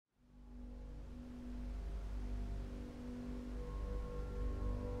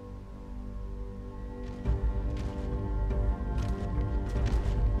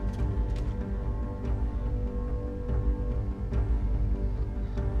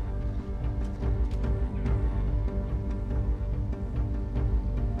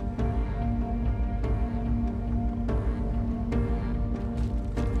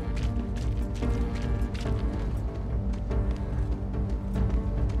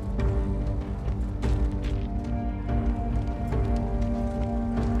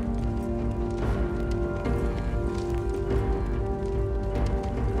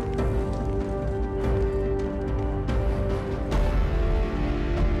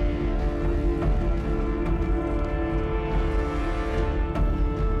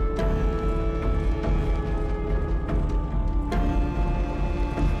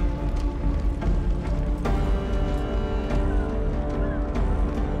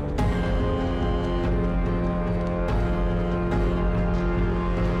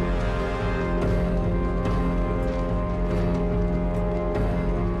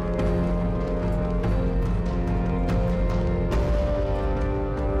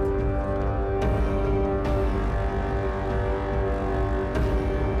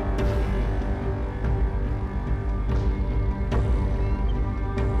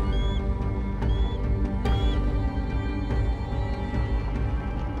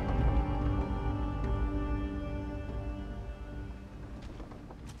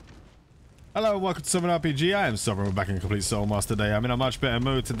Hello, welcome to SovereignRPG. I am Sovereign. We're back in complete Soulmask today. I'm in a much better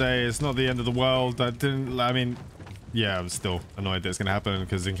mood today. It's not the end of the world. Yeah, I'm still annoyed that it's going to happen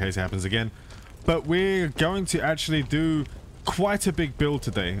because in case it happens again. But we're going to actually do quite a big build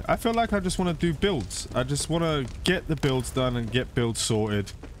today. I feel like I just want to do builds. I just want to get the builds done and get builds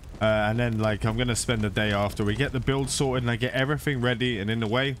sorted. And then, like, I'm going to spend the day after we get the build sorted and I get everything ready and in the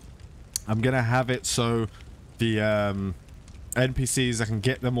way. I'm going to have it so the NPCs, I can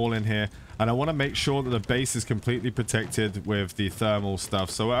get them all in here. And I want to make sure that the base is completely protected with the thermal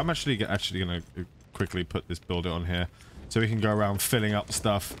stuff. So I'm actually going to quickly put this builder on here so we can go around filling up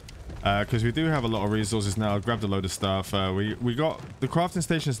stuff. Because we do have a lot of resources now. I grabbed a load of stuff. We got the crafting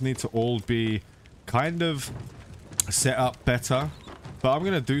stations need to all be kind of set up better. But I'm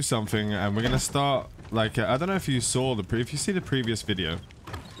going to do something and we're going to start like, I don't know if you saw if you see the previous video.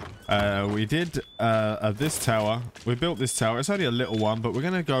 We did this tower. We built this tower. It's only a little one, but we're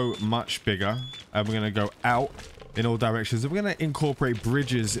going to go much bigger. And we're going to go out in all directions. And we're going to incorporate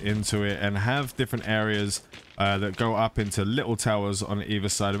bridges into it and have different areas that go up into little towers on either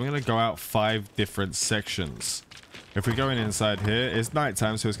side. And we're going to go out 5 different sections. If we go inside here, it's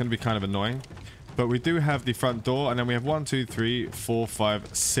nighttime, so it's going to be kind of annoying. But we do have the front door, and then we have 1, 2, 3, 4,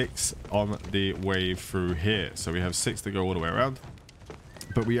 5, 6 on the way through here. So we have 6 to go all the way around.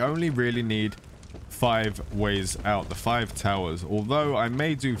 But we only really need 5 ways out, the 5 towers. Although I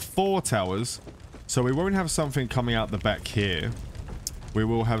may do 4 towers, so we won't have something coming out the back here. We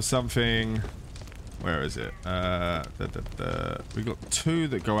will have something... Where is it? We've got 2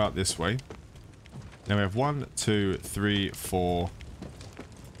 that go out this way. Then we have 1, 2, 3, 4.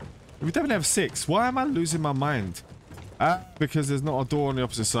 We definitely have 6. Why am I losing my mind? Because there's not a door on the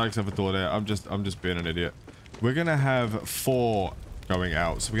opposite side because I have a door there. I'm just being an idiot. We're gonna have 4 going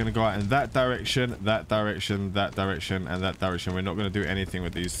out. So we're going to go out in that direction, that direction, that direction, and that direction. We're not going to do anything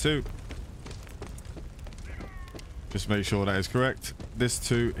with these 2. Just make sure that is correct. This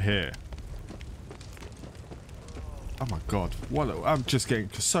 2 here. Oh my god. I'm just getting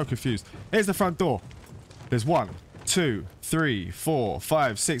so confused. Here's the front door. There's 1, 2, 3, 4,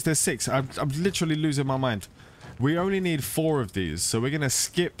 5, 6. There's 6. I'm literally losing my mind. We only need 4 of these. So we're going to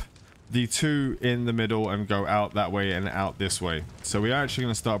skip the 2 in the middle and go out that way and out this way. So we are actually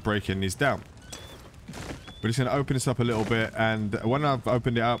going to start breaking these down. We're just going to open this up a little bit, and when I've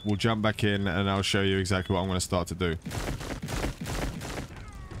opened it up, we'll jump back in and I'll show you exactly what I'm going to start to do.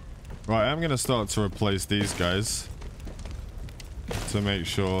 Right, I'm going to start to replace these guys to make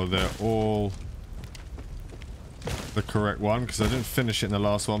sure they're all the correct one, because I didn't finish it in the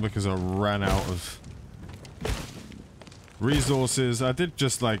last one because I ran out of resources. I did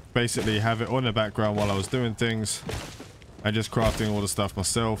just like basically have it on the background while I was doing things and just crafting all the stuff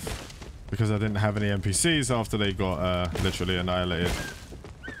myself because I didn't have any NPCs after they got literally annihilated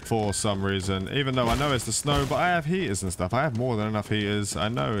for some reason. Even though I know it's the snow, but I have heaters and stuff. I have more than enough heaters. I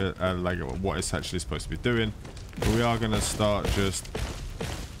know like what it's actually supposed to be doing. But we are going to start just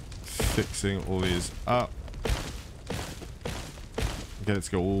fixing all these up. Get it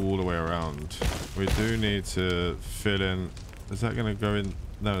to go all the way around. We do need to fill in. Is that going to go in?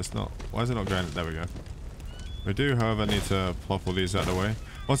 No, it's not. Why is it not going? There we go. We do, however, need to plop all these out of the way.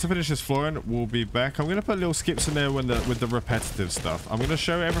 Once I finish this flooring, we'll be back. I'm going to put little skips in there with the repetitive stuff. I'm going to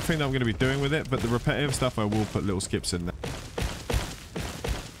show everything that I'm going to be doing with it, but the repetitive stuff, I will put little skips in there.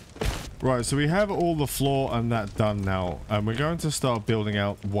 Right, so we have all the floor and that done now. And we're going to start building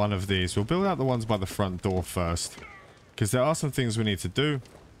out one of these. We'll build out the ones by the front door first, because there are some things we need to do.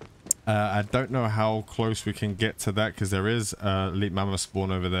 I don't know how close we can get to that because there is a leap mammoth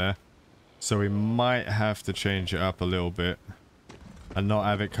spawn over there. So we might have to change it up a little bit and not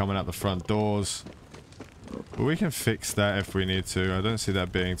have it coming out the front doors. But we can fix that if we need to. I don't see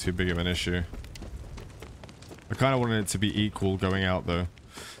that being too big of an issue. I kind of wanted it to be equal going out though.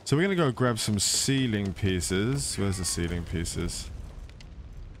 So we're going to go grab some ceiling pieces. Where's the ceiling pieces?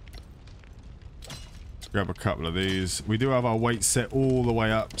 Grab a couple of these. We do have our weight set all the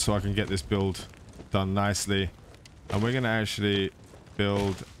way up so I can get this build done nicely. And we're going to actually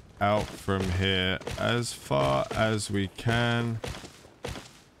build out from here as far as we can.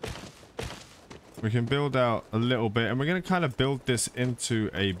 We can build out a little bit, and we're going to kind of build this into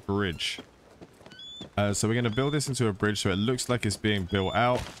a bridge. So we're going to build this into a bridge so it looks like it's being built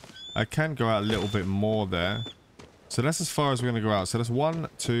out. I can go out a little bit more there. So that's as far as we're going to go out. So that's 1,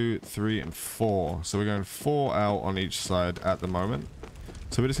 2, 3, and 4. So we're going 4 out on each side at the moment.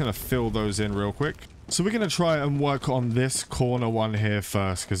 So we're just going to fill those in real quick. So we're going to try and work on this corner one here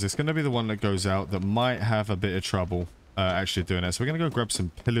first, because it's going to be the one that goes out that might have a bit of trouble. actually doing it. So we're going to go grab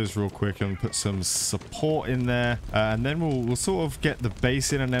some pillars real quick and put some support in there. And then we'll sort of get the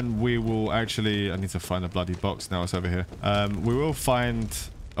base in, and then we will actually... I need to find a bloody box now. It's over here. We will find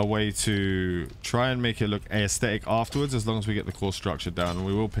a way to try and make it look aesthetic afterwards, as long as we get the core structure down. And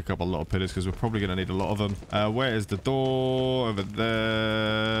we will pick up a lot of pillars because we're probably going to need a lot of them. Where is the door? Over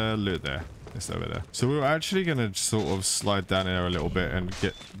there. Look there. It's over there. So we're actually going to sort of slide down here a little bit and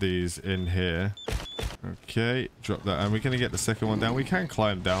get these in here. Okay, drop that. And we're going to get the second one down. We can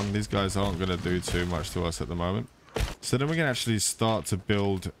climb down. These guys aren't going to do too much to us at the moment. So then we can actually start to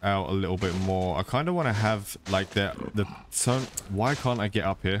build out a little bit more. I kind of want to have like so why can't I get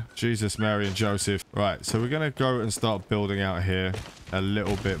up here? Jesus, Mary and Joseph. Right, so we're going to go and start building out here a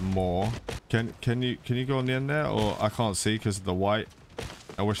little bit more. Can you go on the end there? Or I can't see because of the white.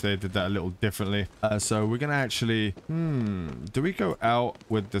 I wish they did that a little differently. So we're going to actually... do we go out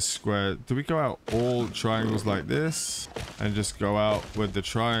with the square? Do we go out all triangles like this? And just go out with the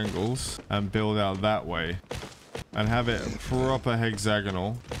triangles and build out that way? And have it proper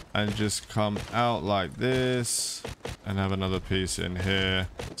hexagonal. And just come out like this. And have another piece in here.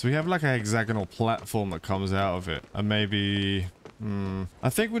 So we have like a hexagonal platform that comes out of it. And maybe...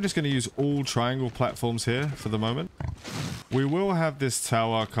 I think we're just going to use all triangle platforms here for the moment. We will have this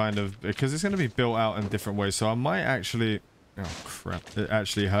tower kind of, because it's going to be built out in different ways. So I might actually, oh crap, it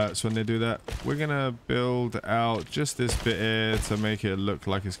actually hurts when they do that. We're going to build out just this bit here to make it look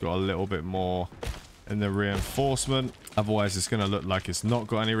like it's got a little bit more in the reinforcement. Otherwise it's going to look like it's not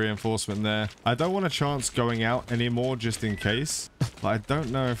got any reinforcement there. I don't want a chance going out anymore just in case. But I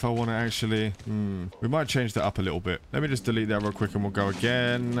don't know if I want to actually... we might change that up a little bit. Let me just delete that real quick and we'll go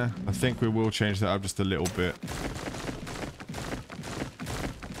again. I think we will change that up just a little bit.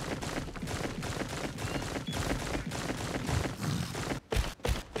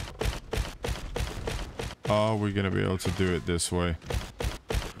 Are we going to be able to do it this way?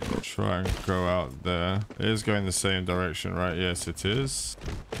 Try and go out there. It is going the same direction, right? Yes, it is.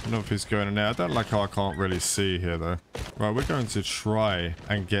 I don't know if he's going in there. I don't like how I can't really see here, though. Right, we're going to try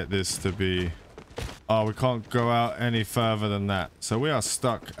and get this to be... Oh, we can't go out any further than that. So we are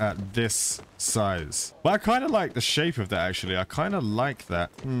stuck at this size. But I kind of like the shape of that, actually. I kind of like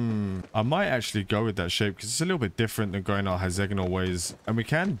that. I might actually go with that shape because it's a little bit different than going our hexagonal ways. And we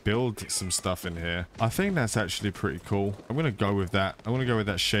can build some stuff in here. I think that's actually pretty cool. I'm going to go with that. I want to go with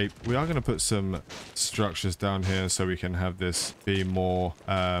that shape. We are going to put some structures down here so we can have this be more...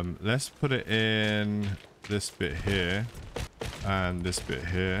 let's put it in this bit here. And this bit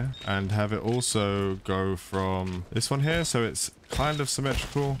here, and have it also go from this one here so it's kind of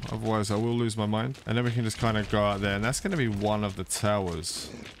symmetrical, otherwise I will lose my mind. And then we can just kind of go out there, and that's going to be one of the towers,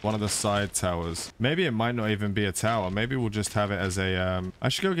 one of the side towers. Maybe it might not even be a tower. Maybe we'll just have it as a I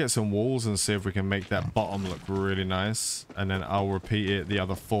should go get some walls and see if we can make that bottom look really nice, and then I'll repeat it the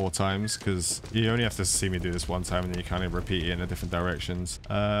other 4 times because you only have to see me do this one time and then you kind of repeat it in the different directions.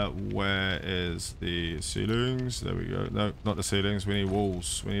 Where is the ceilings? There we go. No, not the ceilings. We need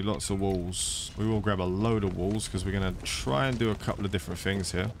walls. We need lots of walls. We will grab a load of walls because we're going to try and do a couple of different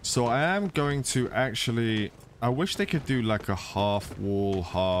things here. So I am going to actually... I wish they could do like a half wall,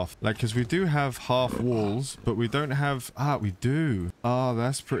 half... Like, because we do have half walls, but we don't have... Ah, we do. Ah,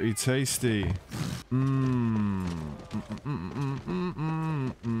 that's pretty tasty.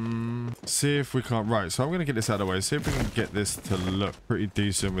 See if we can't... Right, so I'm going to get this out of the way. See if we can get this to look pretty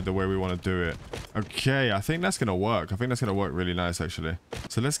decent with the way we want to do it. Okay, I think that's going to work. I think that's going to work really nice, actually.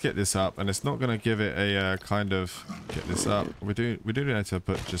 So let's get this up, and it's not going to give it a kind of... Get this up. We do need to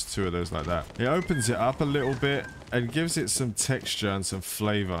put just 2 of those like that. It opens it up a little bit and gives it some texture and some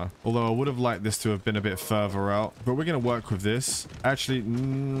flavor. Although I would have liked this to have been a bit further out, but we're going to work with this. Actually,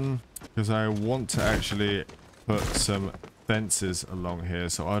 because I want to actually put some fences along here.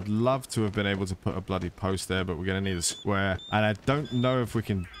 So I'd love to have been able to put a bloody post there, but we're going to need a square. And I don't know if we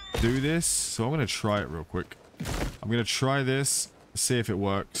can do this. So I'm going to try it real quick. I'm going to try this, see if it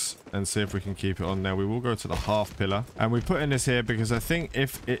works, and see if we can keep it on there. We will go to the half pillar, and we put in this here because I think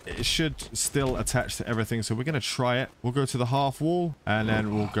if it should still attach to everything. So we're going to try it. We'll go to the half wall, and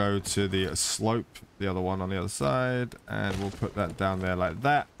then we'll go to the slope, the other one on the other side, and we'll put that down there like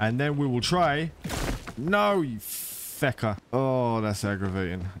that. And then we will try... No, you fecker. Oh, that's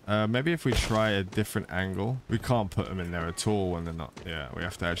aggravating. Maybe if we try a different angle. We can't put them in there at all when they're not... Yeah, we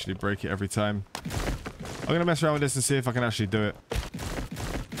have to actually break it every time. I'm going to mess around with this and see if I can actually do it.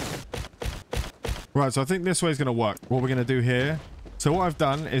 Right, so I think this way is going to work. What we're going to do here So what I've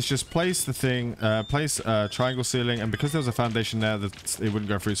done is just place the thing, place a triangle ceiling, and because there was a foundation there, that it wouldn't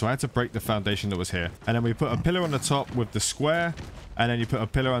go through, so I had to break the foundation that was here. And then we put a pillar on the top with the square, and then you put a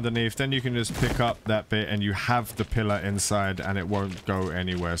pillar underneath. Then you can just pick up that bit and you have the pillar inside and it won't go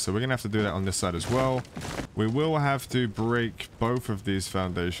anywhere. So we're gonna have to do that on this side as well. We will have to break both of these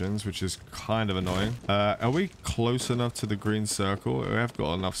foundations, which is kind of annoying. Are we close enough to the green circle? We have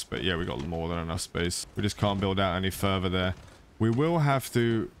got enough space. Yeah, we got more than enough space. We just can't build out any further there. We will have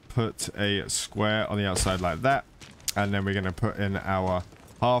to put a square on the outside like that, and then we're going to put in our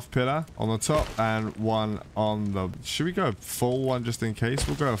half pillar on the top and one on the... Should we go a full one just in case?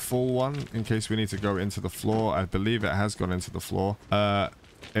 We'll go a full one in case we need to go into the floor. I believe it has gone into the floor.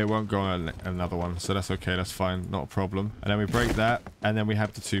 It won't go on another one, so that's okay. That's fine. Not a problem. And then we break that, and then we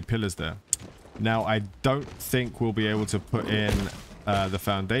have the two pillars there. Now, I don't think we'll be able to put in... the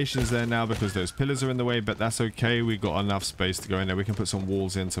foundations there now because those pillars are in the way, but that's okay. We got enough space to go in there. We can put some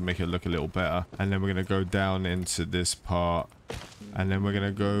walls in to make it look a little better, and then we're going to go down into this part, and then we're going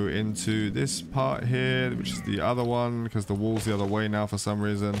to go into this part here, which is the other one because the wall's the other way now for some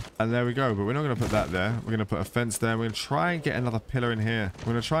reason. And there we go, but we're not going to put that there. We're going to put a fence there. We're going to try and get another pillar in here.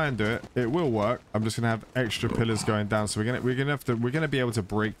 We're going to try and do it. It will work. I'm just going to have extra pillars going down, so we're going to be able to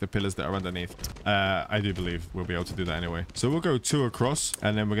break the pillars that are underneath. I do believe we'll be able to do that anyway. So we'll go 2 across,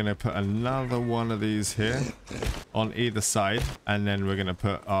 and then we're going to put another one of these here on either side, and then we're going to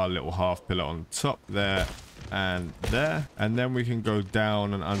put our little half pillar on top there and there, and then we can go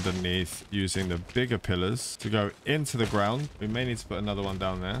down and underneath using the bigger pillars to go into the ground. We may need to put another one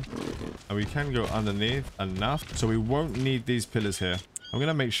down there, and we can go underneath enough so we won't need these pillars here. I'm going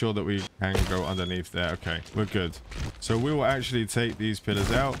to make sure that we can go underneath there. Okay, we're good. So we will actually take these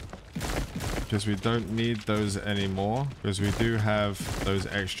pillars out because we don't need those anymore, because we do have those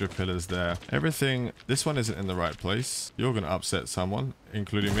extra pillars there. Everything, this one isn't in the right place. You're going to upset someone,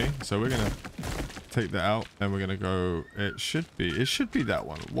 including me. So we're going to take that out, and we're going to go, it should be that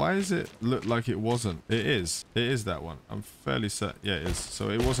one. Why does it look like it wasn't? It is that one. I'm fairly certain. Yeah, it is. So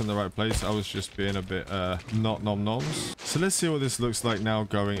it was in the right place. I was just being a bit not nom-noms. So let's see what this looks like now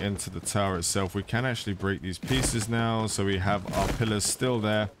going into the tower itself. We can actually break these pieces now, so we have our pillars still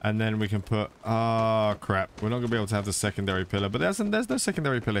there, and then we can put, crap, we're not gonna be able to have the secondary pillar, but there's no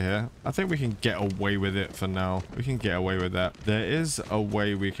secondary pillar here. I think we can get away with it for now. We can get away with that. There is a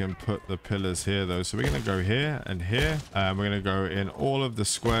way we can put the pillars here though, so we're gonna go here and here, and we're gonna go in all of the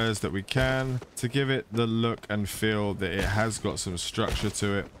squares that we can to give it the look and feel that it has got some structure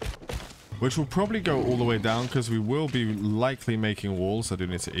to it, which will probably go all the way down because we will be likely making walls. I do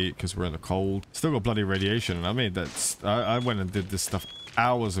need to eat because we're in the cold. Still got bloody radiation. I mean, I went and did this stuff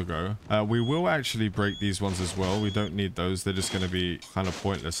hours ago. We will actually break these ones as well. We don't need those. They're just going to be kind of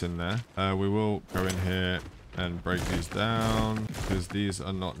pointless in there. We will go in here and break these down because these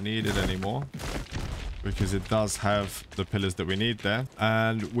are not needed anymore, because it does have the pillars that we need there.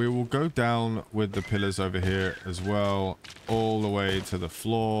 And we will go down with the pillars over here as well, all the way to the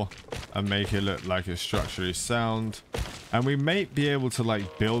floor, and make it look like it's structurally sound. And we may be able to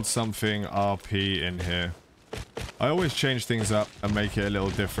like build something RP in here. I always change things up and make it a little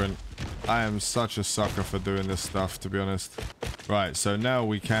different. I am such a sucker for doing this stuff, to be honest. Right, so now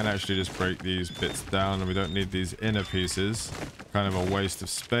we can actually just break these bits down, and we don't need these inner pieces. Kind of a waste of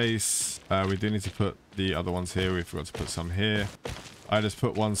space. We do need to put the other ones here. We forgot to put some here. I just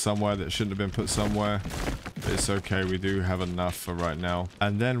put one somewhere that shouldn't have been put somewhere. But it's okay, we do have enough for right now.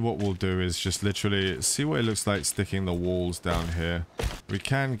 And then what we'll do is just literally see what it looks like sticking the walls down here. We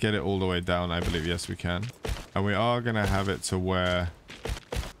can get it all the way down, I believe. Yes, we can. And we are going to have it to where...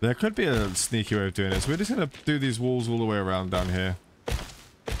 There could be a sneaky way of doing this. We're just going to do these walls all the way around down here.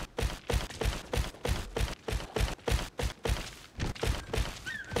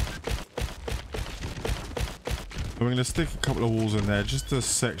 We're going to stick a couple of walls in there just to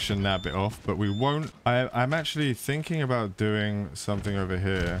section that bit off, but we won't. I'm actually thinking about doing something over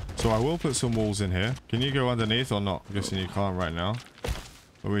here. So I will put some walls in here. Can you go underneath or not? I'm guessing you can't right now.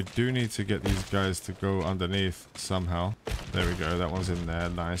 But we do need to get these guys to go underneath somehow. There we go. That one's in there.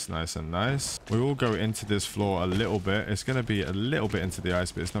 Nice, nice, and nice. We will go into this floor a little bit. It's going to be a little bit into the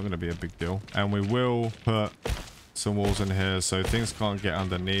ice, but it's not going to be a big deal. And we will put some walls in here so things can't get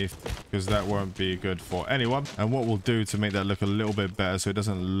underneath, because that won't be good for anyone. And what we'll do to make that look a little bit better so it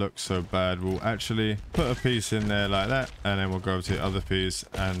doesn't look so bad, we'll actually put a piece in there like that, and then we'll go to the other piece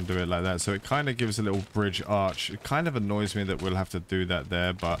and do it like that. So it kind of gives a little bridge arch. It kind of annoys me that we'll have to do that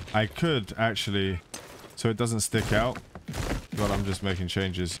there, but I could actually, so it doesn't stick out. God, I'm just making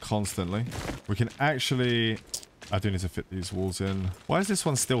changes constantly. We can actually... I do need to fit these walls in. Why is this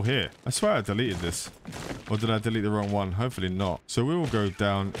one still here? I swear I deleted this. Or did I delete the wrong one? Hopefully not. So we will go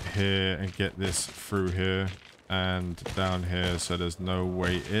down here and get this through here and down here so there's no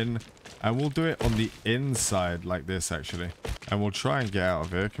way in. And we'll do it on the inside like this, actually. And we'll try and get out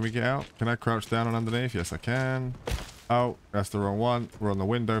of here. Can we get out? Can I crouch down and underneath? Yes, I can. Oh, that's the wrong one. We're on the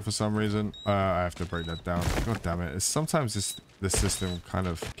window for some reason. I have to break that down. God damn it. Sometimes this system kind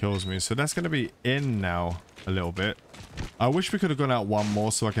of kills me. So that's going to be in now a little bit. I wish we could have gone out one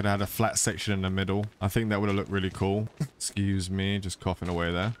more so I could have had a flat section in the middle. I think that would have looked really cool. Excuse me, just coughing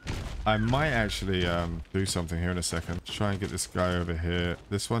away there. I might actually do something here in a second. Let's try and get this guy over here.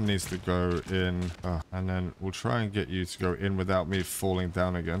 This one needs to go in. And then we'll try and get you to go in without me falling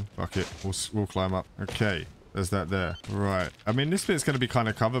down again. Fuck it. We'll climb up. Okay. There's that there. Right. I mean, this bit's going to be kind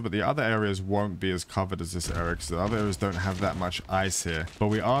of covered, but the other areas won't be as covered as this area because the other areas don't have that much ice here. But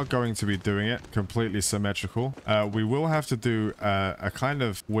we are going to be doing it completely symmetrical. We will have to do a kind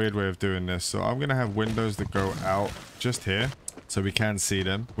of weird way of doing this. So I'm going to have windows that go out just here so we can see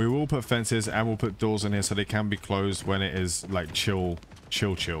them. We will put fences and we'll put doors in here so they can be closed when it is like chill.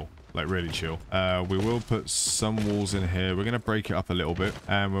 Like really chill. We will put some walls in here. We're going to break it up a little bit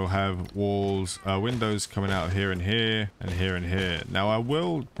and we'll have walls, windows coming out here and here and here and here. Now I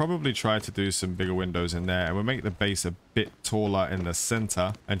will probably try to do some bigger windows in there and we'll make the base a bit taller in the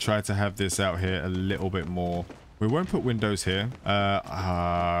center and try to have this out here a little bit more. We won't put windows here.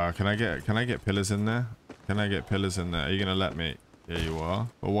 Can I get pillars in there? Can I get pillars in there? Are you going to let me? Here you are.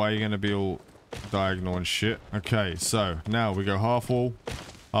 But why are you going to be all diagonal and shit? Okay, so now we go half wall,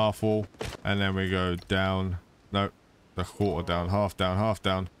 and then we go down. No, the quarter down, half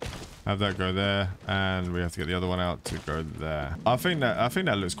down. Have that go there, and we have to get the other one out to go there. I think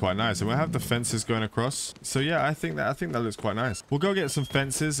that looks quite nice, and we'll have the fences going across. So yeah, I think that looks quite nice. We'll go get some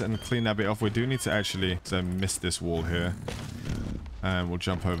fences and clean that bit off. We do need to actually miss this wall here. And we'll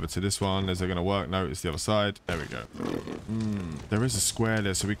jump over to this one. Is it going to work? No, it's the other side. There we go. There is a square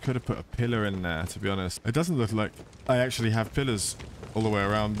there, so we could have put a pillar in there, to be honest. It doesn't look like I actually have pillars all the way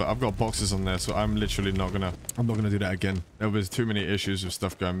around, but I've got boxes on there, so I'm literally not gonna do that again. There was too many issues with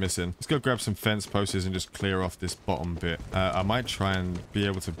stuff going missing. Let's go grab some fence posts and just clear off this bottom bit. I might try and be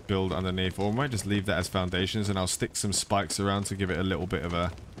able to build underneath, or I might just leave that as foundations, and I'll stick some spikes around to give it a little bit of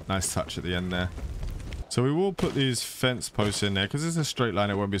a nice touch at the end there. So we will put these fence posts in there because it's a straight line.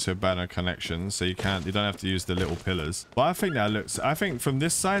 It won't be so bad on connections. So you don't have to use the little pillars. But I think from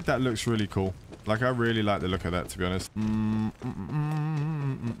this side, that looks really cool. Like I really like the look of that, to be honest.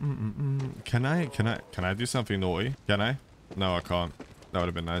 Can I do something naughty? Can I? No, I can't. That would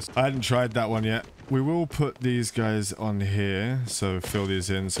have been nice. I hadn't tried that one yet. We will put these guys on here. So fill these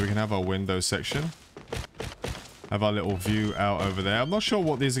in so we can have our window section. Have our little view out over there. I'm not sure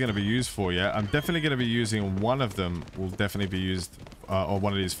what these are going to be used for yet. I'm definitely going to be using one of them. Will definitely be used, or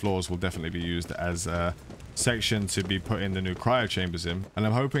one of these floors will definitely be used as a section to be put in the new cryo chambers in. And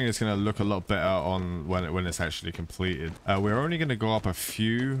I'm hoping it's going to look a lot better on when it's actually completed. We're only going to go up a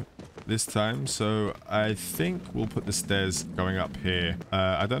few this time, so I think we'll put the stairs going up here.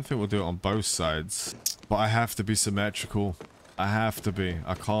 I don't think we'll do it on both sides, but I have to be symmetrical. I have to be.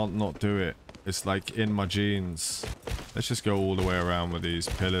 I can't not do it. It's like in my genes. Let's just go all the way around with these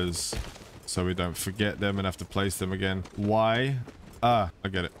pillars so we don't forget them and have to place them again. Why? I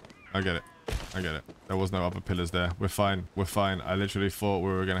get it. There was no other pillars there. We're fine. I literally thought we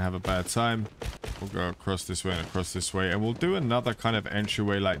were going to have a bad time. We'll go across this way and across this way, and we'll do another kind of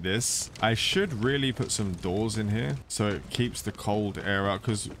entryway like this. I should really put some doors in here so it keeps the cold air out,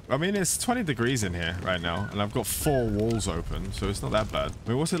 because I mean it's 20 degrees in here right now and I've got 4 walls open, so it's not that bad. I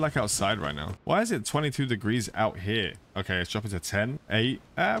mean, what's it like outside right now? Why is it 22 degrees out here? Okay, it's dropping to 10, 8.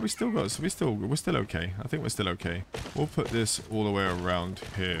 We're still okay. I think we're still okay. We'll put this all the way around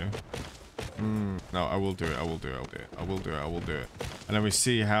here. No, I will do it. And then we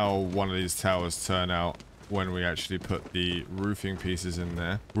see how one of these towers turn out when we actually put the roofing pieces in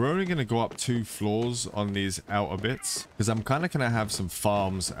there. We're only going to go up 2 floors on these outer bits because I'm kind of going to have some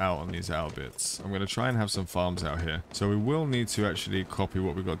farms out on these outer bits. I'm going to try and have some farms out here. So we will need to actually copy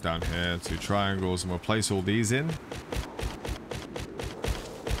what we got down here, 2 triangles, and we'll place all these in.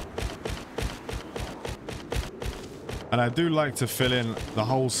 And I do like to fill in the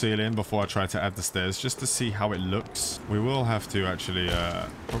whole ceiling before I try to add the stairs, just to see how it looks. We will have to actually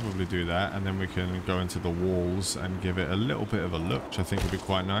probably do that, and then we can go into the walls and give it a little bit of a look, which I think would be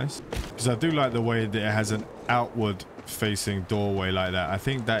quite nice. Because I do like the way that it has an outward facing doorway like that. I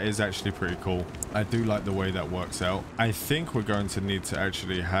think that is actually pretty cool. I do like the way that works out. I think we're going to need to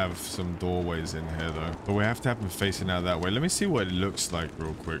actually have some doorways in here though, but we have to have them facing out that way. Let me see what it looks like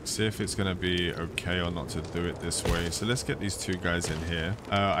real quick, see if it's going to be okay or not to do it this way. So let's get these two guys in here.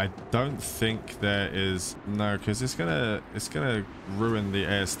 I don't think there is, no, because it's gonna ruin the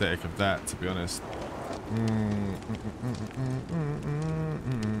aesthetic of that, to be honest.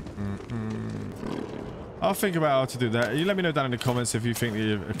 I'll think about how to do that. You let me know down in the comments if you think that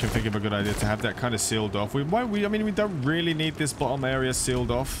you can think of a good idea to have that kind of sealed off. I mean, we don't really need this bottom area sealed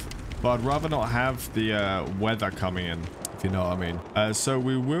off, but I'd rather not have the weather coming in, if you know what I mean. So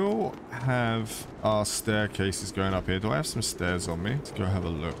we will have our staircases going up here. Do I have some stairs on me? Let's go have a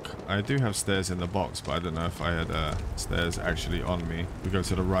look. I do have stairs in the box, but I don't know if I had stairs actually on me. We go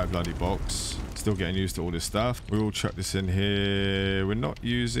to the right bloody box. Still getting used to all this stuff. We will chuck this in here. We're not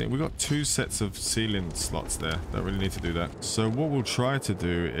using, we got 2 sets of ceiling slots there. Don't really need to do that. So what we'll try to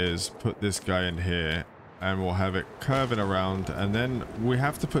do is put this guy in here, and we'll have it curving around, and then we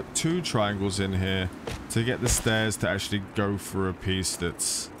have to put 2 triangles in here to get the stairs to actually go through a piece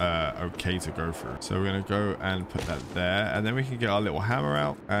that's okay to go through. So we're going to go and put that there, and then we can get our little hammer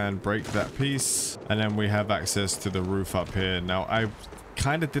out and break that piece, and then we have access to the roof up here. Now I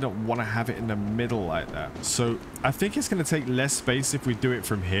kind of didn't want to have it in the middle like that, so I think it's going to take less space if we do it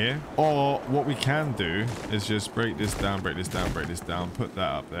from here. Or what we can do is just break this down, break this down, break this down, put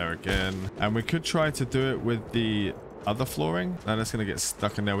that up there again, and we could try to do it with the other flooring. Now that's going to get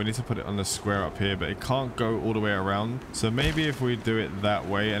stuck in there. We need to put it on the square up here, but it can't go all the way around. So maybe if we do it that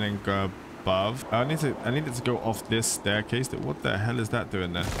way and then go above, I need it to go off this staircase. What the hell is that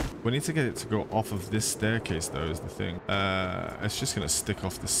doing there? We need to get it to go off of this staircase though, is the thing. It's just gonna stick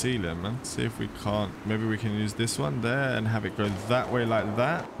off the ceiling, man. See if we can't, maybe we can use this one there and have it go that way like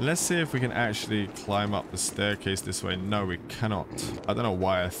that. Let's see if we can actually climb up the staircase this way. No, we cannot. I don't know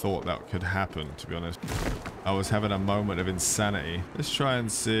why I thought that could happen, to be honest. I was having a moment of insanity. Let's try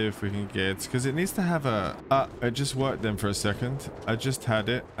and see if we can get, because it needs to have a, it just worked then for a second. I just had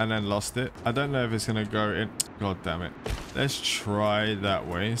it and then lost it. I don't know if it's going to go in. God damn it. Let's try that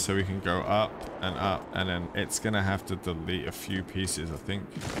way so we can go up, and then it's going to have to delete a few pieces, I think.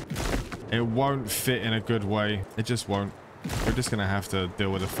 It won't fit in a good way. It just won't. We're just going to have to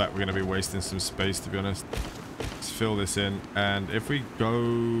deal with the fact we're going to be wasting some space, to be honest. Let's fill this in, and if we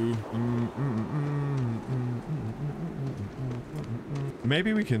go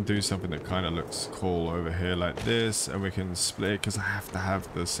maybe we can do something that kind of looks cool over here like this, and we can split it, because I have to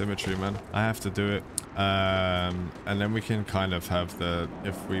have the symmetry, man. I have to do it. And then we can kind of have the,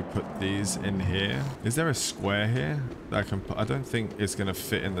 if we put these in here, is there a square here that I can put? I don't think it's going to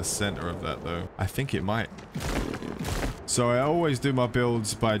fit in the center of that though. I think it might. So I always do my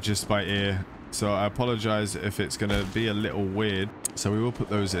builds by ear. So I apologize if it's going to be a little weird. So we will put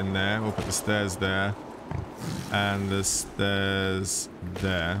those in there. We'll put the stairs there and the stairs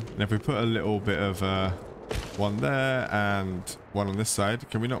there. And if we put a little bit of one there and one on this side,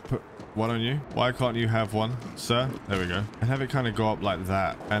 can we not put one on you? Why can't you have one, sir? There we go. And have it kind of go up like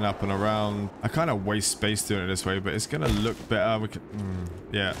that and up and around. I kind of waste space doing it this way, but it's going to look better. We can,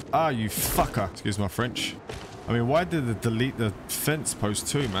 yeah. Ah, you fucker. Excuse my French. I mean, why did it delete the fence post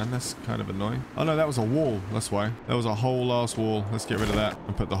too, man? That's kind of annoying. Oh no, that was a wall. That's why. That was a whole last wall. Let's get rid of that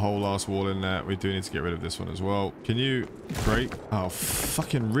and put the whole last wall in there. We do need to get rid of this one as well. Can you break? Oh,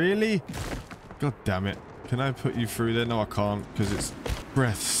 fucking really? God damn it. Can I put you through there? No, I can't, because it's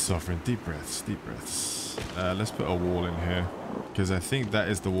breaths, Sovereign. Deep breaths, deep breaths. Let's put a wall in here, because I think that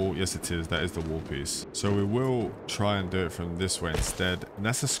is the wall. Yes, it is. That is the wall piece. So we will try and do it from this way instead. And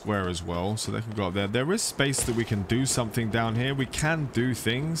that's a square as well, so they can go up there. There is space that we can do something down here. We can do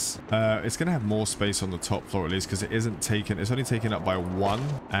things. It's going to have more space on the top floor at least, because it isn't taken. It's only taken up by one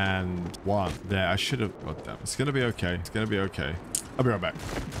and one. There, I should have. God damn. It's going to be okay. It's going to be okay. I'll be right back.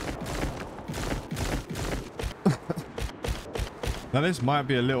 Now this might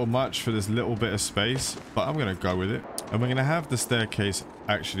be a little much for this little bit of space, but I'm going to go with it. And we're going to have the staircase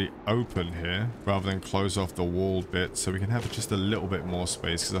actually open here rather than close off the wall bit, so we can have just a little bit more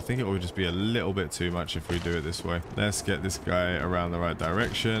space, because I think it would just be a little bit too much if we do it this way. Let's get this guy around the right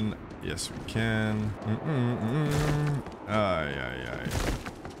direction. Yes, we can.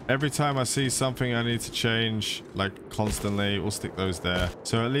 Every time I see something I need to change, like constantly, we'll stick those there.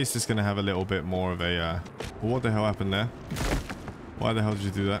 So at least it's going to have a little bit more of a... Well, what the hell happened there? Why the hell did you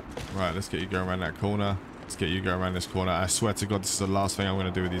do that? Right, let's get you going around that corner. Let's get you going around this corner. I swear to God, this is the last thing I'm going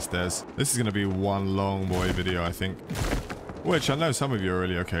to do with these stairs. This is going to be one long boy video, I think. Which I know some of you are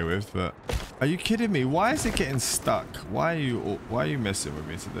really okay with, but Are you kidding me? Why is it getting stuck? Why are you messing with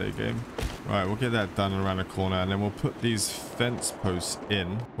me today, game? Right, we'll get that done around the corner, and then we'll put these fence posts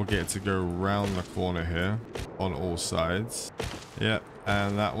in. We'll get it to go around the corner here on all sides. Yep,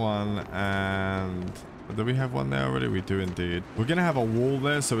 and that one, and do we have one there already? We do indeed. We're going to have a wall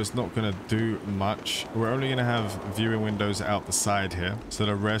there, so it's not going to do much. We're only going to have viewing windows out the side here. So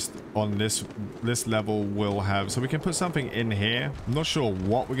the rest on this level will have... So we can put something in here. I'm not sure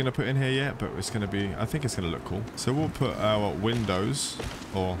what we're going to put in here yet, but it's going to be... I think it's going to look cool. So we'll put our windows,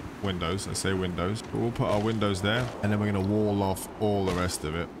 or windows, I say windows. But we'll put our windows there, and then we're going to wall off all the rest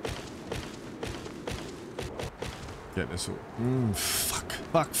of it. Get this all... Fuck.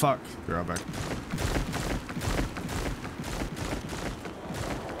 Be right back.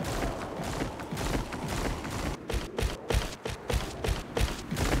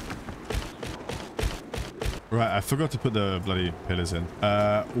 Right, I forgot to put the bloody pillars in.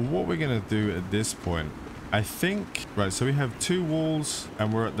 What we're going to do at this point, I think... Right, so we have 2 walls,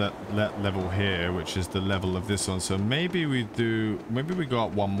 and we're at that level here, which is the level of this one. So maybe we do... Maybe we go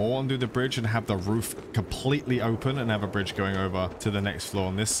up one more and do the bridge and have the roof completely open and have a bridge going over to the next floor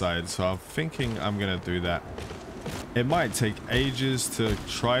on this side. So I'm thinking I'm going to do that. It might take ages to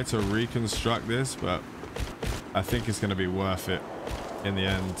try to reconstruct this, but I think it's going to be worth it in the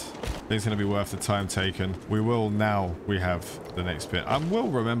end. I think it's going to be worth the time taken. We have the next pit. I will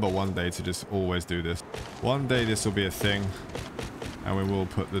remember one day to just always do this. One day this will be a thing, and we will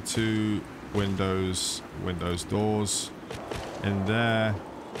put the 2 windows doors in there.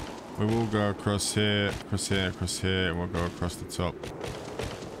 We will go across here, and we'll go across the top.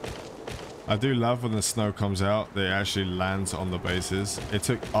 I do love when the snow comes out, that it actually lands on the bases. It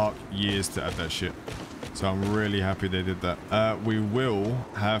took Ark years to add that shit. So I'm really happy they did that. We will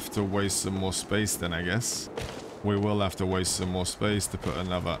have to waste some more space then, I guess. We will have to waste some more space to put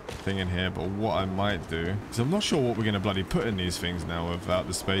another thing in here. But what I might do, because I'm not sure what we're going to bloody put in these things now without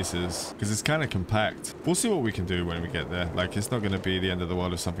the spaces, because it's kind of compact. We'll see what we can do when we get there. Like, it's not going to be the end of the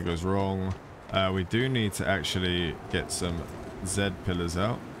world if something goes wrong. We do need to actually get some Z pillars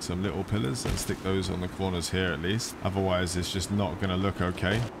out, some little pillars, and stick those on the corners here at least. Otherwise it's just not going to look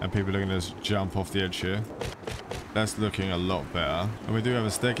okay, and people are going to jump off the edge here. That's looking a lot better. And we do have a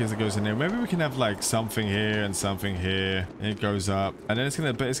staircase that goes in here. Maybe we can have like something here and something here. It goes up, and then it's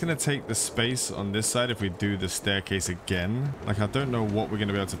gonna take the space on this side if we do the staircase again. Like, I don't know what we're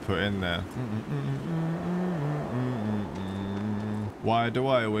gonna be able to put in there. Why do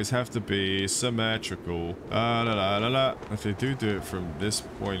I always have to be symmetrical? If they do it from this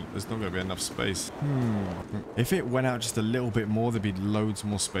point, there's not going to be enough space. If it went out just a little bit more, there'd be loads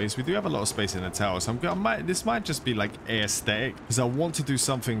more space. We do have a lot of space in the tower, so this might just be like AZTEC, because I want to do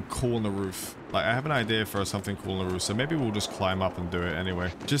something cool on the roof. Like, I have an idea for something cool on the roof, so maybe we'll just climb up and do it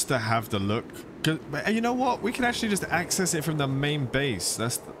anyway, just to have the look. But you know what? We can actually just access it from the main base.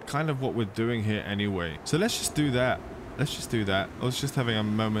 That's kind of what we're doing here anyway. So let's just do that. Let's just do that. I was just having a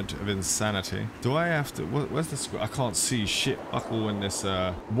moment of insanity. Do I have to... Where's the square? I can't see shit. Buckle in this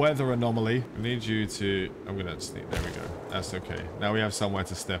weather anomaly. I need you to... I'm going to sneak. There we go. That's okay. Now we have somewhere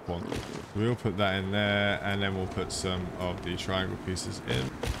to step on. We'll put that in there, and then we'll put some of the triangle pieces in.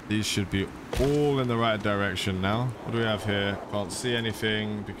 These should be all in the right direction now. What do we have here? Can't see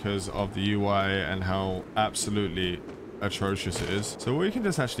anything because of the UI and how absolutely atrocious it is. So we can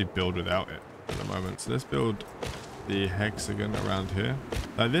just actually build without it at the moment. So let's build the hexagon around here.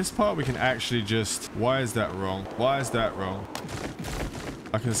 This part we can actually just... Why is that wrong? Why is that wrong?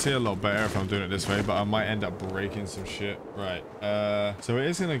 I can see a lot better if I'm doing it this way, but I might end up breaking some shit. Right. So it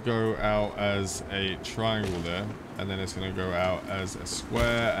is going to go out as a triangle there, and then it's going to go out as a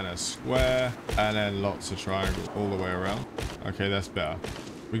square, and then lots of triangles all the way around. Okay, that's better.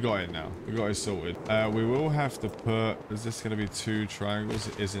 We got it now. We got it sorted. We will have to put... Is this going to be 2 triangles?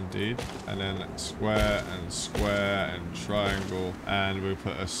 It is indeed. And then square and triangle. And we'll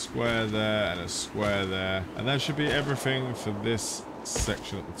put a square there and a square there. And that should be everything for this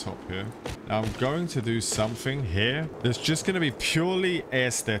section at the top here. Now I'm going to do something here that's just going to be purely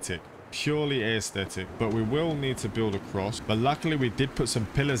aesthetic. Purely aesthetic, but we will need to build across. But luckily we did put some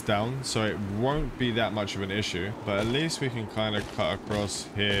pillars down, so it won't be that much of an issue. But at least we can kind of cut across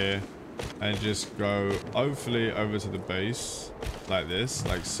here and just go hopefully over to the base like this,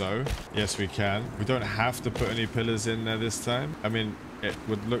 like so. Yes, we can. We don't have to put any pillars in there this time. I mean, it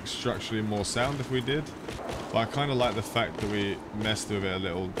would look structurally more sound if we did, but I kind of like the fact that we messed with it a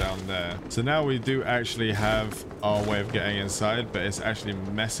little down there. So now we do actually have our way of getting inside, but it's actually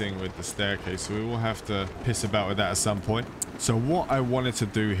messing with the staircase, so we will have to piss about with that at some point. So what I wanted to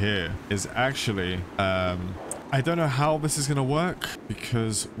do here is actually I don't know how this is going to work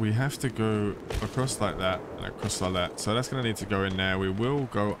because we have to go across like that and across like that. So that's going to need to go in there. We will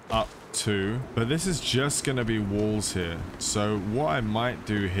go up too, but this is just going to be walls here. So what I might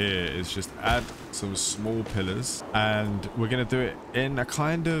do here is just add some small pillars, and we're going to do it in a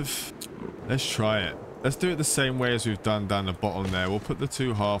kind of, let's try it. Let's do it the same way as we've done down the bottom there. We'll put the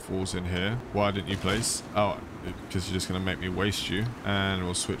 2 half walls in here. Why didn't you place? Oh, because you're just going to make me waste you. And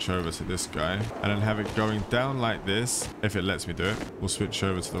we'll switch over to this guy. And then have it going down like this. If it lets me do it. We'll switch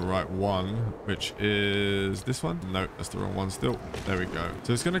over to the right one, which is this one. Nope, that's the wrong one still. There we go.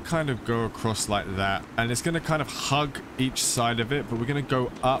 So it's going to kind of go across like that. And it's going to kind of hug each side of it. But we're going to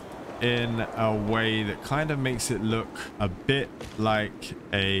go up in a way that kind of makes it look a bit like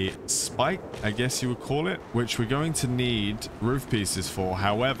a spike, I guess you would call it, which we're going to need roof pieces for.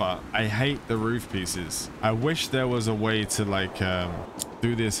 However, I hate the roof pieces. I wish there was a way to like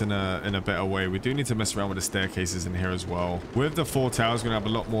do this in a better way. We do need to mess around with the staircases in here as well. With the 4 towers, we're gonna have a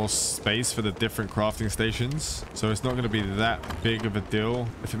lot more space for the different crafting stations, so it's not going to be that big of a deal.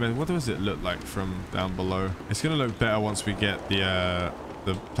 What does it look like from down below? It's going to look better once we get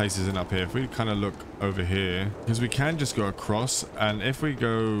the places in up here. If we kind of look over here, because we can just go across, and if we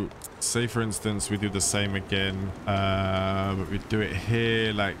go, say for instance, we do the same again, but we do it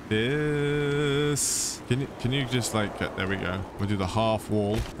here like this. Can you just like, there we go. We'll do the half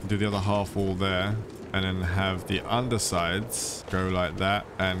wall and do the other half wall there, and then have the undersides go like that.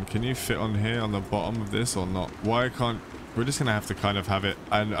 And can you fit on here on the bottom of this or not? Why can't, we're just gonna have to kind of have it.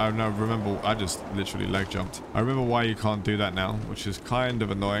 And I know, remember, I just literally leg jumped. I remember why you can't do that now, which is kind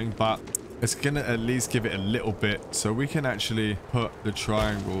of annoying, but it's gonna at least give it a little bit so we can actually put the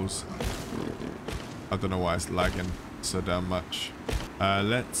triangles. I don't know why it's lagging so damn much.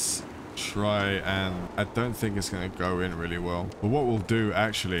 Let's try, and I don't think it's going to go in really well. But what we'll do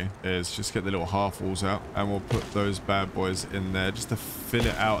actually is just get the little half walls out, and we'll put those bad boys in there just to fill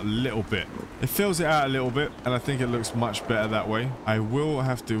it out a little bit. It fills it out a little bit, and I think it looks much better that way. I will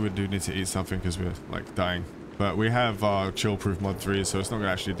have to, we do need to eat something because we're like dying. But we have our chill proof mod 3, so it's not going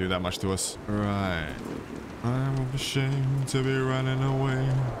to actually do that much to us. Right. I'm ashamed to be running away.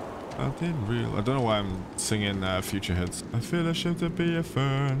 I don't know why I'm singing Future Heads. I feel ashamed to be a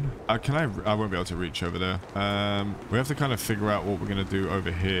fern. I won't be able to reach over there. We have to kind of figure out what we're going to do over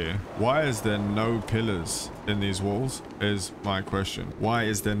here. Why is there no pillars in these walls is my question. Why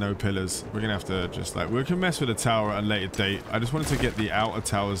is there no pillars? We're going to have to just like, we can mess with the tower at a later date. I just wanted to get the outer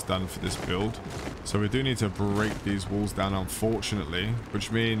towers done for this build. So we do need to break these walls down, unfortunately,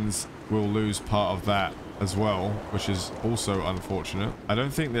 which means we'll lose part of that as well, which is also unfortunate. I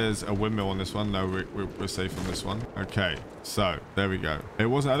don't think there's a windmill on this one. No, we're safe on this one. Okay, so there we go. It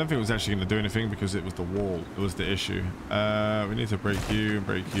wasn't, I don't think it was actually going to do anything because it was the wall. It was the issue. We need to break you,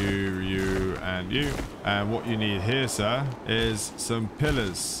 you, and you. And what you need here, sir, is some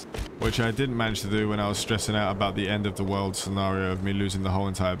pillars, which I didn't manage to do when I was stressing out about the end of the world scenario of me losing the whole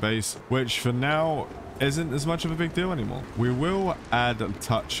entire base, which for now isn't as much of a big deal anymore. We will add a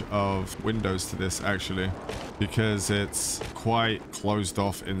touch of windows to this actually, because it's quite closed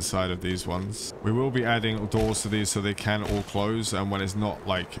off inside of these ones. We will be adding doors to these so they can all close, and when it's not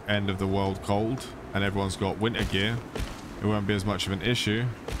like end of the world cold and everyone's got winter gear, it won't be as much of an issue.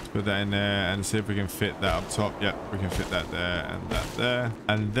 Let's put that in there and see if we can fit that up top. Yep, we can fit that there and that there.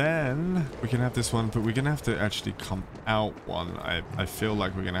 And then we can have this one, but we're going to have to actually come out one. I feel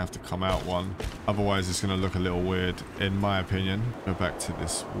like we're going to have to come out one. Otherwise, it's going to look a little weird, in my opinion. Go back to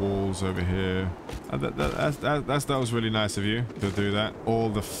this walls over here. That was really nice of you to do that all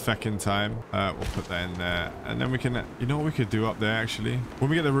the feckin' time. We'll put that in there. And then we can, you know what we could do up there, actually?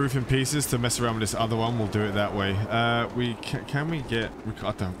 When we get the roof in pieces to mess around with this other one, we'll do it that way. Can we get,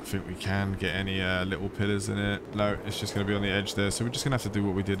 I don't think we can get any little pillars in it. No, it's just going to be on the edge there. So we're just going to have to do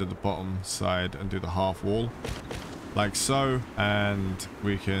what we did at the bottom side and do the half wall. Like so. And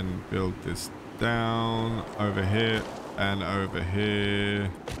we can build this down over here and over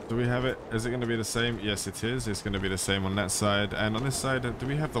here. Do we have it? Is it going to be the same? Yes, it is. It's going to be the same on that side. And on this side, do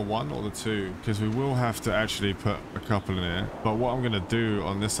we have the 1 or the 2? Because we will have to actually put a couple in here. But what I'm going to do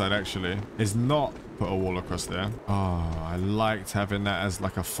on this side actually is not put a wall across there. Oh, I liked having that as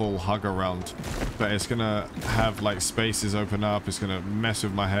like a full hug around, but it's gonna have like spaces open up. It's gonna mess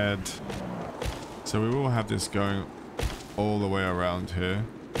with my head. So we will have this going all the way around here.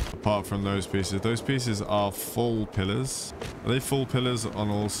 Apart from those pieces are full pillars. Are they full pillars on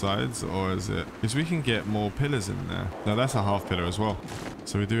all sides, or is it? Because we can get more pillars in there. No, that's a half pillar as well.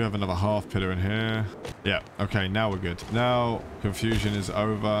 So we do have another half pillar in here. Yeah, okay, now we're good. Now confusion is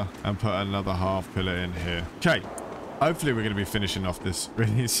over, and put another half pillar in here. Okay, Hopefully we're going to be finishing off this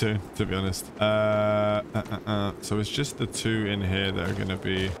really soon, to be honest. So it's just the two in here that are going to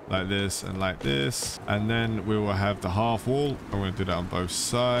be like this and like this. And then we will have the half wall. I'm going to do that on both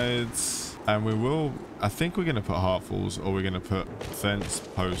sides. And we will, I think we're going to put half walls, or we're going to put fence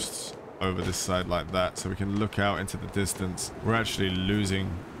posts over this side like that, so we can look out into the distance. We're actually losing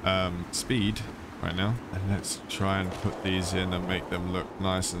speed right now. And let's try and put these in and make them look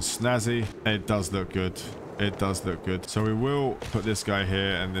nice and snazzy. It does look good. It does look good. So we will put this guy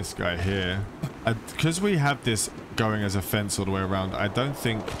here and this guy here. Because we have this going as a fence all the way around, I don't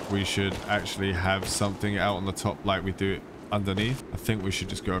think we should actually have something out on the top like we do it underneath. I think we should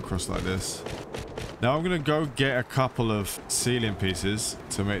just go across like this. Now I'm going to go get a couple of ceiling pieces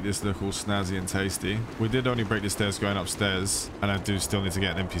to make this look all snazzy and tasty. We did only break the stairs going upstairs, and I do still need to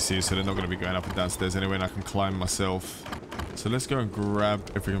get an NPC, so they're not going to be going up and downstairs anyway, and I can climb myself. So let's go and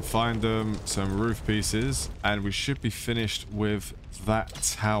grab, if we can find them, some roof pieces, and we should be finished with that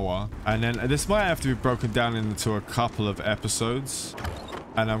tower. And then this might have to be broken down into a couple of episodes.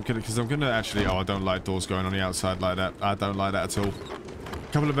 And I'm gonna actually, oh, I don't like doors going on the outside like that. I don't like that at all.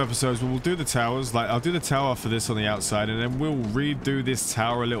 Couple of episodes, we'll do the towers. Like, I'll do the tower for this on the outside, and then we'll redo this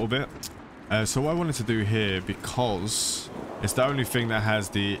tower a little bit. So what I wanted to do here, because it's the only thing that has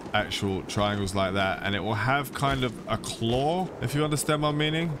the actual triangles like that, and it will have kind of a claw, if you understand my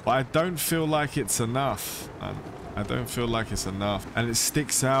meaning. But I don't feel like it's enough. I don't feel like it's enough, and it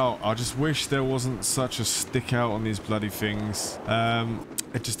sticks out. I just wish there wasn't such a stick out on these bloody things.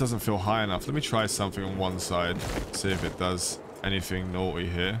 It just doesn't feel high enough. Let me try something on one side, see if it does anything naughty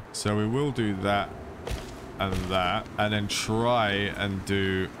here. So we will do that, and then try and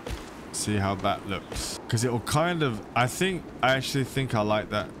do, see how that looks, because it will kind of, I actually think I like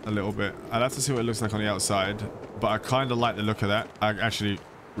that a little bit. I'd have to see what it looks like on the outside, but I kind of like the look of that. I actually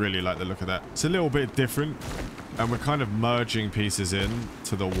really like the look of that. It's a little bit different, and we're kind of merging pieces in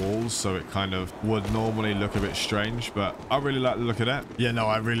to the walls, so it kind of would normally look a bit strange, but I really like the look of that. Yeah, no,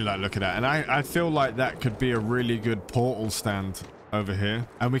 I really like the look of that, and I feel like that could be a really good portal stand over here.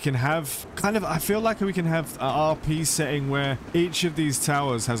 And we can have kind of, I feel like we can have an RP setting where each of these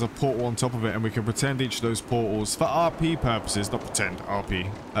towers has a portal on top of it, and we can pretend each of those portals, for RP purposes, not pretend,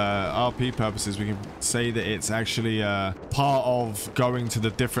 RP purposes, we can say that it's actually part of going to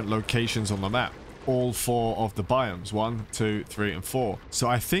the different locations on the map. All 4 of the biomes, 1, 2, 3, and 4. So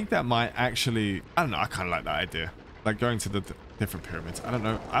I think that might actually, I don't know, I kind of like that idea. Like going to the different pyramids. I don't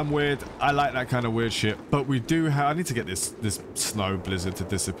know. I'm weird. I like that kind of weird shit. But we do have, I need to get this snow blizzard to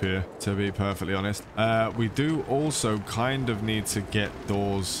disappear, to be perfectly honest. We do also kind of need to get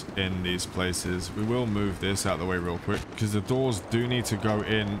doors in these places. We will move this out of the way real quick, because the doors do need to go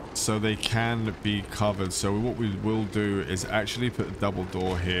in so they can be covered. So what we will do is actually put a double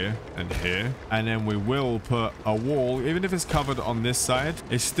door here and here. And then we will put a wall, even if it's covered on this side,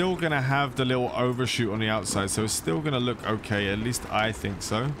 it's still going to have the little overshoot on the outside. So it's still going to look okay. At least I think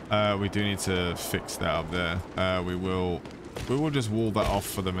so. We do need to fix that up there. We will just wall that off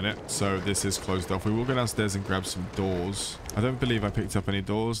for the minute. So this is closed off. We will go downstairs and grab some doors. I don't believe I picked up any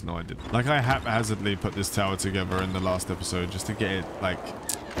doors. No, I didn't. Like, I haphazardly put this tower together in the last episode just to get it, like,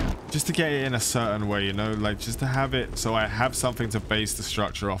 just to get it in a certain way, you know, like just to have it so I have something to base the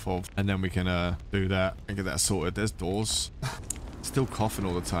structure off of, and then we can do that and get that sorted. There's doors. Still coughing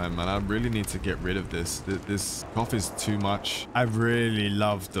all the time, man. I really need to get rid of this. This cough is too much. I really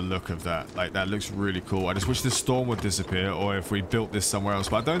love the look of that. Like, that looks really cool. I just wish the storm would disappear, or if we built this somewhere else.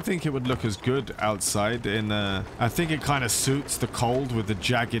 But I don't think it would look as good outside in I think it kind of suits the cold with the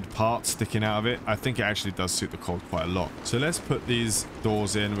jagged parts sticking out of it. I think it actually does suit the cold quite a lot. So let's put these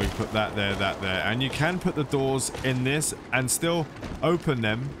doors in. We put that there, and you can put the doors in this and still open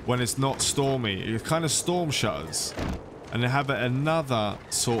them when it's not stormy. It's kind of storm shutters. And they have another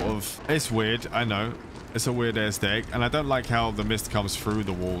sort of, it's weird, I know, it's a weird aesthetic, and I don't like how the mist comes through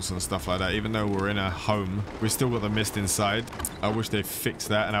the walls and stuff like that. Even though we're in a home, we still got the mist inside. I wish they'd fix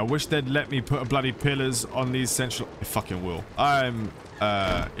that, and I wish they'd let me put a bloody pillars on these central, they fucking will.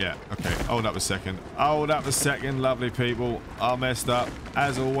 Yeah, okay, hold up a second, lovely people. I messed up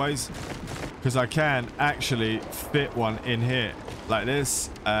as always, because I can actually fit one in here like this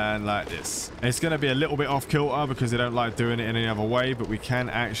and like this. It's going to be a little bit off kilter because they don't like doing it in any other way, but we can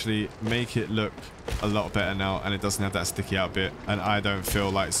actually make it look a lot better now, and it doesn't have that sticky out bit, and I don't feel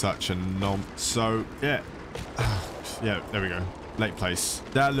like such a nom. So yeah, yeah, there we go. Lake place,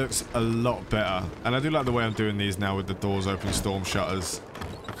 that looks a lot better, and I do like the way I'm doing these now with the doors open, storm shutters.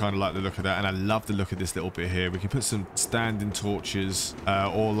 I kind of like the look of that, and I love the look of this little bit here. We can put some standing torches,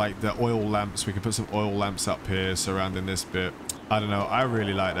 or like the oil lamps. We can put some oil lamps up here surrounding this bit. I don't know, I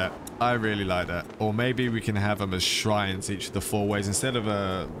really like that. I really like that. Or maybe we can have them as shrines, each of the 4 ways. Instead of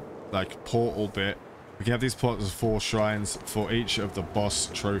a, like, portal bit, we can have these portals as 4 shrines for each of the boss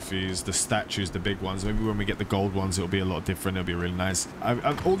trophies, the statues, the big ones. Maybe when we get the gold ones, it'll be a lot different. It'll be really nice.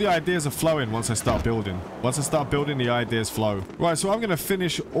 All the ideas are flowing once I start building. Once I start building, the ideas flow. Right, so I'm going to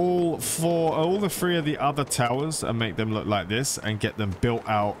finish all 3 of the other towers and make them look like this and get them built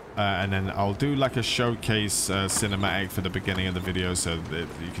out. And then I'll do like a showcase cinematic for the beginning of the video so that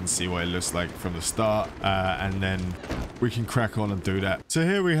you can see what it looks like from the start. And then we can crack on and do that. So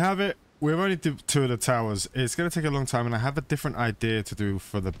here we have it. We've only did 2 of the towers. It's going to take a long time, and I have a different idea to do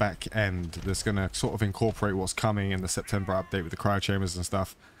for the back end that's going to sort of incorporate what's coming in the September update with the cryo chambers and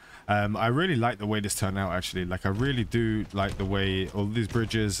stuff. I really like the way this turned out, actually. Like, I really do like the way all these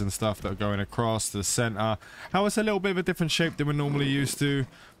bridges and stuff that are going across the center. How it's a little bit of a different shape than we're normally used to.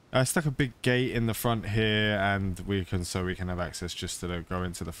 I stuck a big gate in the front here, and we can have access just to go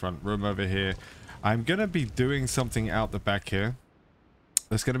into the front room over here. I'm going to be doing something out the back here.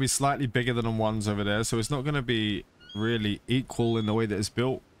 It's going to be slightly bigger than the ones over there, so it's not going to be really equal in the way that it's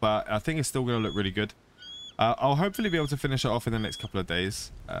built, but I think it's still going to look really good. I'll hopefully be able to finish it off in the next couple of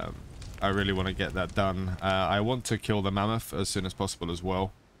days. I really want to get that done. I want to kill the mammoth as soon as possible as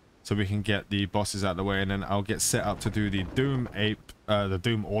well, so we can get the bosses out of the way, and then I'll get set up to do the Doom Ape,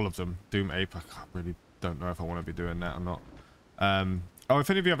 all of them. Doom Ape, I really don't know if I want to be doing that or not. Oh, if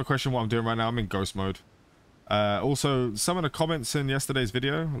any of you have a question what I'm doing right now, I'm in ghost mode. Also, some of the comments in yesterday's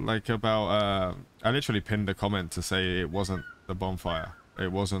video, like about, I literally pinned a comment to say it wasn't the bonfire.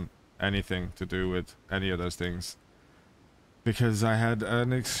 It wasn't anything to do with any of those things. Because I had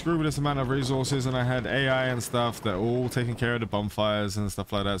an unscrupulous amount of resources and I had AI and stuff that all taking care of the bonfires and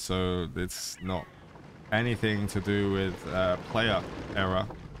stuff like that. So it's not anything to do with player error.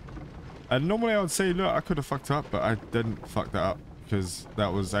 And normally I would say, look, I could have fucked up, but I didn't fuck that up. Because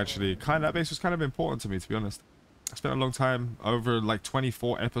that was actually that base was kind of important to me, to be honest. I spent a long time, over like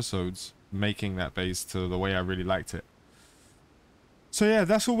 24 episodes, making that base to the way I really liked it. So yeah,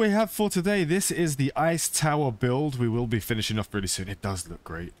 that's all we have for today. This is the Ice Tower build. We will be finishing off pretty soon. It does look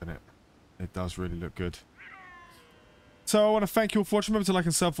great, doesn't it? It does really look good. So I want to thank you all for watching. Remember to like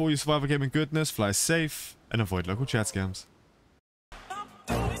and sub for all your survival gaming goodness. Fly safe and avoid local chat scams.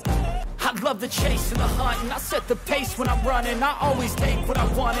 I love the chase and the hunt, and I set the pace when I'm running. I always take what I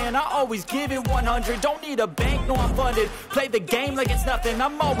want and I always give it 100. Don't need a bank, no I'm funded. Play the game like it's nothing.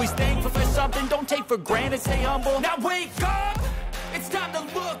 I'm always thankful for something. Don't take for granted, stay humble. Now wake up!